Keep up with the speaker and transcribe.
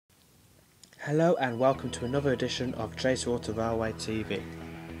Hello and welcome to another edition of Chasewater Railway TV.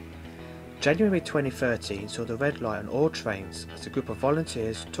 January 2013 saw the red light on all trains as a group of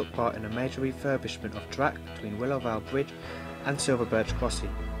volunteers took part in a major refurbishment of track between Willowvale Bridge and Silverbirch Crossing.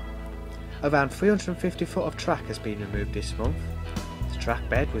 Around 350 foot of track has been removed this month. The track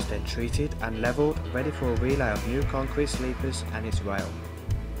bed was then treated and levelled, ready for a relay of new concrete sleepers and its rail.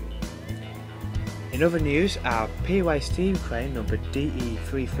 In other news, our P.Way Steam Crane numbered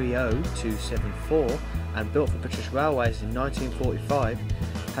DE330274 and built for British Railways in 1945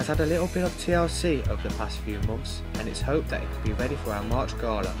 has had a little bit of TLC over the past few months, and it's hoped that it could be ready for our March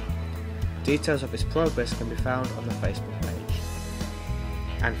Gala. Details of its progress can be found on the Facebook page.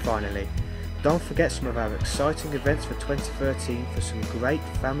 And finally, don't forget some of our exciting events for 2013 for some great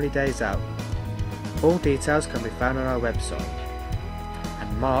family days out. All details can be found on our website.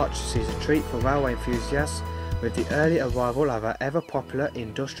 And March sees a treat for railway enthusiasts with the early arrival of our ever popular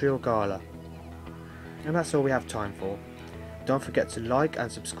Industrial Gala. And that's all we have time for. Don't forget to like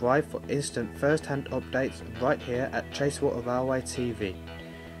and subscribe for instant first-hand updates right here at Chasewater Railway TV.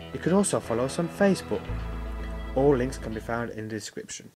 You can also follow us on Facebook. All links can be found in the description.